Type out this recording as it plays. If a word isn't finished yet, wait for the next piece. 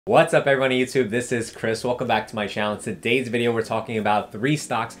What's up everyone on YouTube? This is Chris. Welcome back to my channel. In today's video, we're talking about 3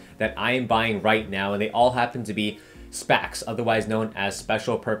 stocks that I am buying right now, and they all happen to be SPACs, otherwise known as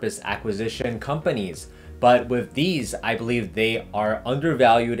special purpose acquisition companies. But with these, I believe they are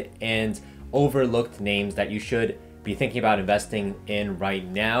undervalued and overlooked names that you should be thinking about investing in right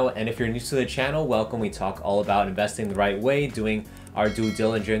now. And if you're new to the channel, welcome. We talk all about investing the right way, doing our due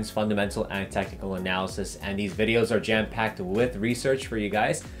diligence, fundamental and technical analysis, and these videos are jam-packed with research for you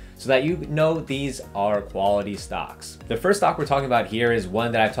guys so that you know these are quality stocks. The first stock we're talking about here is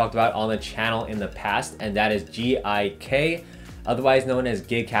one that I've talked about on the channel in the past, and that is GIK, otherwise known as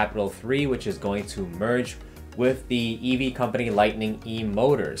GIK Capital 3, which is going to merge with the EV company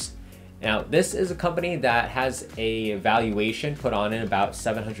Lightningemotors. Now, this is a company that has a valuation put on it about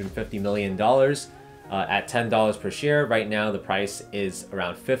 $750 million. At $10 per share. Right now the price is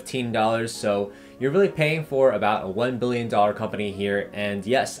around $15, so you're really paying for about a $1 billion company here. And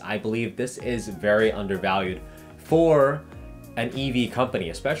yes, I believe this is very undervalued for an EV company,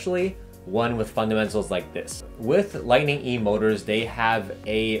 especially one with fundamentals like this. With Lightningemotors, they have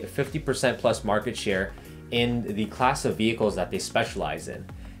a 50% plus market share in the class of vehicles that they specialize in.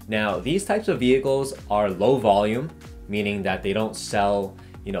 Now, these types of vehicles are low volume, meaning that they don't sell,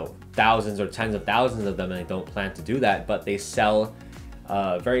 thousands or tens of thousands of them, and they don't plan to do that, but they sell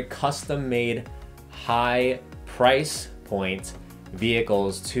very custom-made, high price point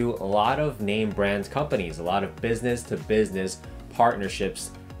vehicles to a lot of name brand companies. A lot of business-to-business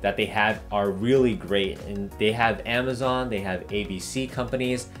partnerships that they have are really great, and they have Amazon, they have ABC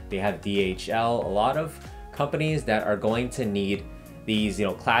companies, they have DHL, a lot of companies that are going to need these,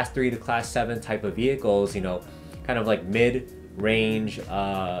 class 3 to class 7 type of vehicles, kind of like mid-range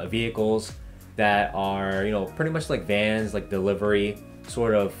vehicles that are, pretty much like vans, like delivery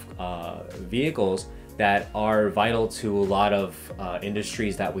sort of vehicles that are vital to a lot of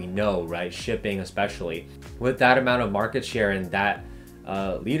industries that we know, right? Shipping especially. With that amount of market share and that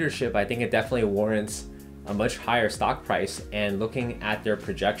leadership, I think it definitely warrants a much higher stock price. And looking at their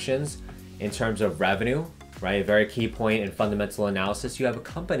projections in terms of revenue, right? A very key point in fundamental analysis, you have a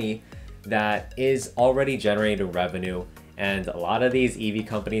company that is already generating revenue, and a lot of these EV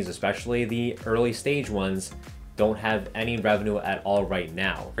companies, especially the early stage ones, don't have any revenue at all right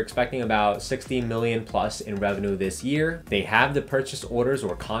now. We're expecting about 60 million plus in revenue this year. They have the purchase orders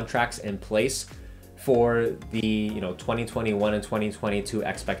or contracts in place for the 2021 and 2022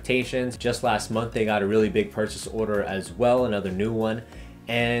 expectations. Just last month they got a really big purchase order as well, another new one.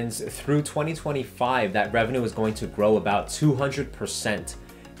 And through 2025, that revenue is going to grow about 200%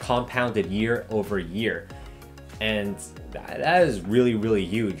 compounded year over year. And that is really, really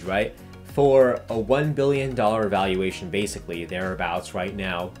huge, right? For a $1 billion valuation, basically thereabouts right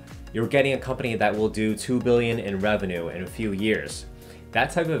now, you're getting a company that will do $2 billion in revenue in a few years. That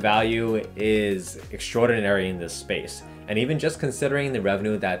type of value is extraordinary in this space. And even just considering the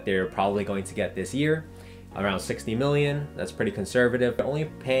revenue that they're probably going to get this year, around 60 million, that's pretty conservative. They're only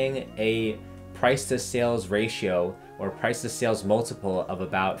paying a price to sales ratio or price to sales multiple of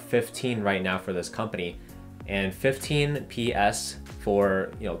about 15 right now for this company. And 15 PS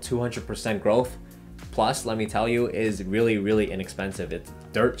for 200% growth plus, let me tell you, is really, really inexpensive. It's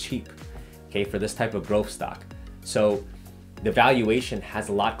dirt cheap, okay, for this type of growth stock. So the valuation has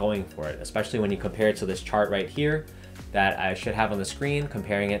a lot going for it, especially when you compare it to this chart right here that I should have on the screen,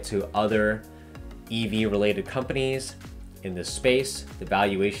 comparing it to other EV related companies in this space. The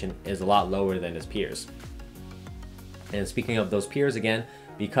valuation is a lot lower than its peers. And speaking of those peers again,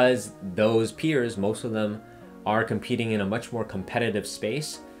 because those peers, most of them are competing in a much more competitive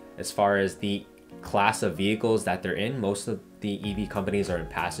space as far as the class of vehicles that they're in. Most of the EV companies are in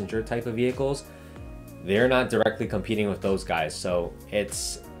passenger type of vehicles. They're not directly competing with those guys, so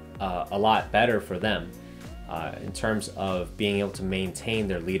it's a lot better for them in terms of being able to maintain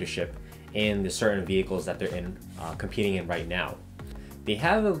their leadership in the certain vehicles that they're in competing in right now. They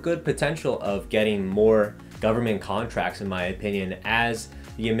have a good potential of getting more government contracts, in my opinion, as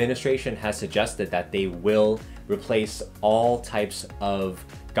the administration has suggested that they will replace all types of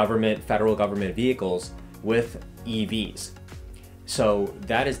federal government vehicles with EVs. So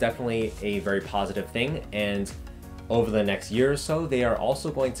that is definitely a very positive thing. And over the next year or so, they are also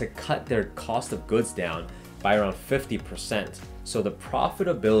going to cut their cost of goods down by around 50%. So the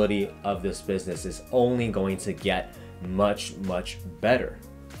profitability of this business is only going to get much, much better.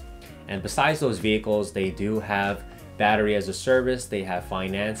 And besides those vehicles, they do have battery as a service, they have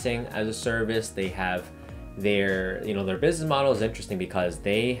financing as a service, they have their business model is interesting because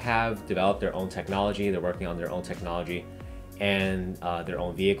they have developed their own technology, they're working on their own technology and their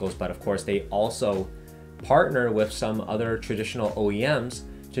own vehicles, but of course they also partner with some other traditional OEMs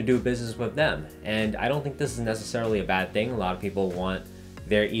to do business with them. And I don't think this is necessarily a bad thing. A lot of people want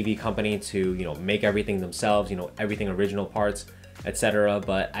their EV company to, make everything themselves, everything original parts, etc.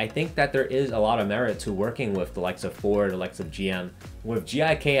 But I think that there is a lot of merit to working with the likes of Ford, the likes of GM. With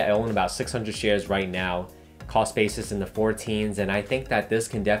GIK, I own about 600 shares right now, cost basis in the 14s, and I think that this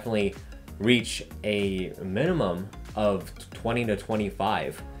can definitely reach a minimum of 20 to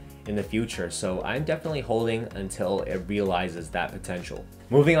 25 in the future. So I'm definitely holding until it realizes that potential.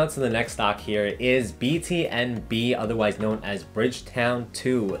 Moving on to the next stock here is BTNB, otherwise known as Bridgetown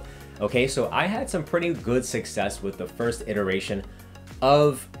 2. Okay, so I had some pretty good success with the first iteration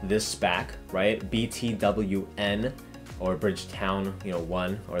of this SPAC, right? BTWN, or Bridgetown,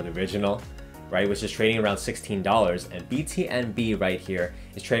 1, or the original, right? Which is trading around $16, and BTNB right here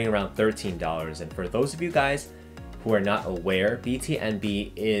is trading around $13. And for those of you guys who are not aware,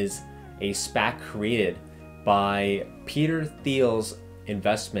 BTNB is a SPAC created by Peter Thiel's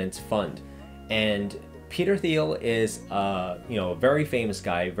investment fund. And Peter Thiel is a very famous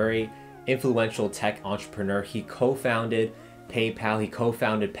guy, very influential tech entrepreneur. He co-founded PayPal, he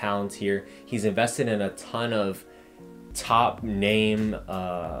co-founded Palantir. He's invested in a ton of top name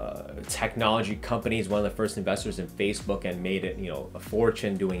technology companies, one of the first investors in Facebook, and made it a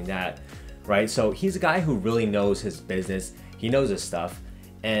fortune doing that, right? So he's a guy who really knows his business, he knows his stuff,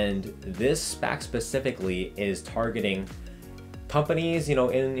 and this SPAC specifically is targeting companies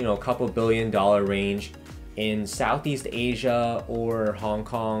in a couple $billion range in Southeast Asia or Hong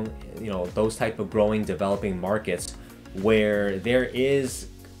Kong, those type of growing developing markets where there are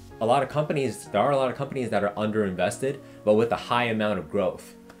a lot of companies that are underinvested, but with a high amount of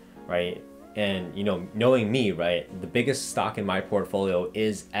growth, right? And knowing me, right, the biggest stock in my portfolio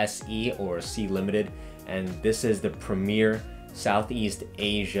is SE, or C Limited, and this is the premier Southeast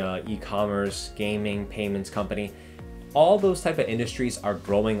Asia e-commerce, gaming, payments company. All those type of industries are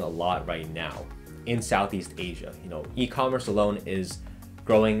growing a lot right now in Southeast Asia. E-commerce alone is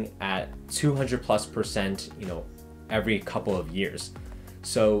growing at 200+%, every couple of years.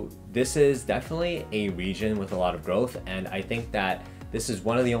 So this is definitely a region with a lot of growth, and I think that this is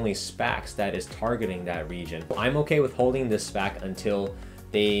one of the only SPACs that is targeting that region. I'm okay with holding this SPAC until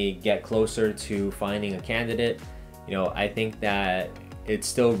they get closer to finding a candidate. I think that it's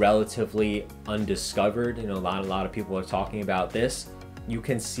still relatively undiscovered. A lot of people are talking about this. You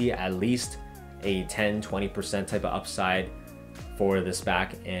can see at least a 10-20% type of upside for the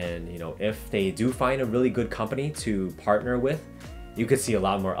SPAC, and if they do find a really good company to partner with, you could see a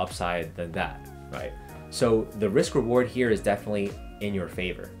lot more upside than that, right? So the risk reward here is definitely in your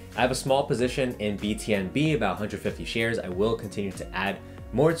favor. I have a small position in BTNB, about 150 shares. I will continue to add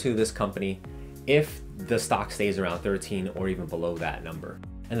more to this company if the stock stays around 13 or even below that number.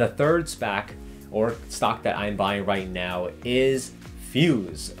 And the third SPAC or stock that I'm buying right now is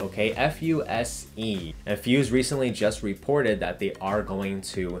Fuse, okay, F-U-S-E. And Fuse recently just reported that they are going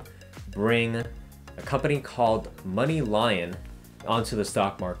to bring a company called Moneylion onto the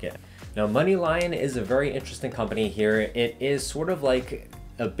stock market. Now, Moneylion is a very interesting company here. It is sort of like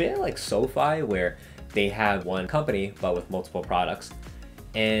a bit like SoFi, where they have one company but with multiple products,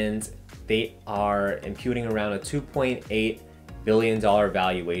 and they are imputing around a $2.8 billion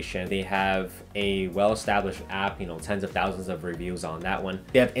valuation. They have a well-established app, tens of thousands of reviews on that one.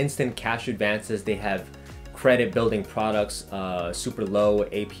 They have instant cash advances. They have credit building products, super low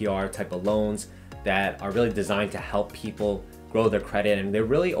APR type of loans that are really designed to help people grow their credit, and they're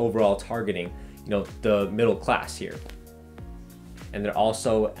really overall targeting the middle class here. And they're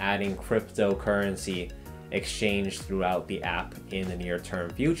also adding cryptocurrency exchange throughout the app in the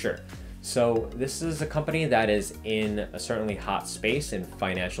near-term future. So this is a company that is in a certainly hot space in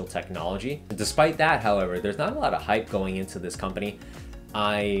financial technology. Despite that, however, there's not a lot of hype going into this company.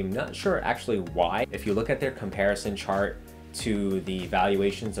 I'm not sure actually why. If you look at their comparison chart to the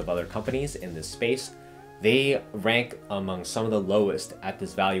valuations of other companies in this space, they rank among some of the lowest at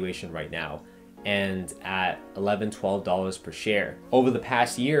this valuation right now, and at $11-12 per share. Over the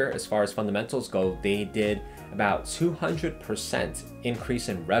past year, as far as fundamentals go, they did about 200% increase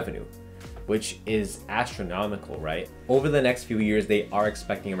in revenue, which is astronomical, right? Over the next few years, they are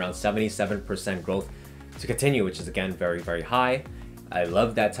expecting around 77% growth to continue, which is again very, very high. I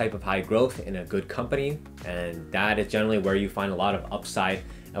love that type of high growth in a good company, and that is generally where you find a lot of upside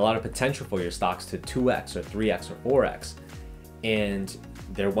and a lot of potential for your stocks to 2x or 3x or 4x. And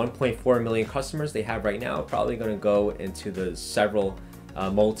their 1.4 million customers they have right now are probably going to go into the several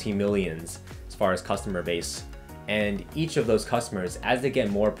multi-millions as far as customer base. And each of those customers, as they get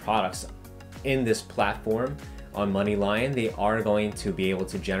more products in this platform on Moneylion, they are going to be able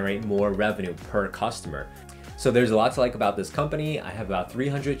to generate more revenue per customer. So there's a lot to like about this company. I have about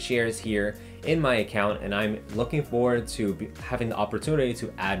 300 shares here in my account, and I'm looking forward to having the opportunity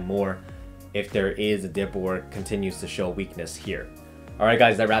to add more if there is a dip or continues to show weakness here. All right,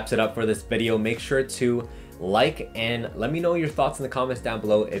 guys, that wraps it up for this video. Make sure to like and let me know your thoughts in the comments down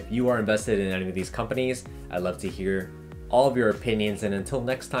below if you are invested in any of these companies. I'd love to hear all of your opinions, and until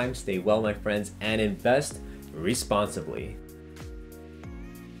next time, stay well, my friends, and invest responsibly.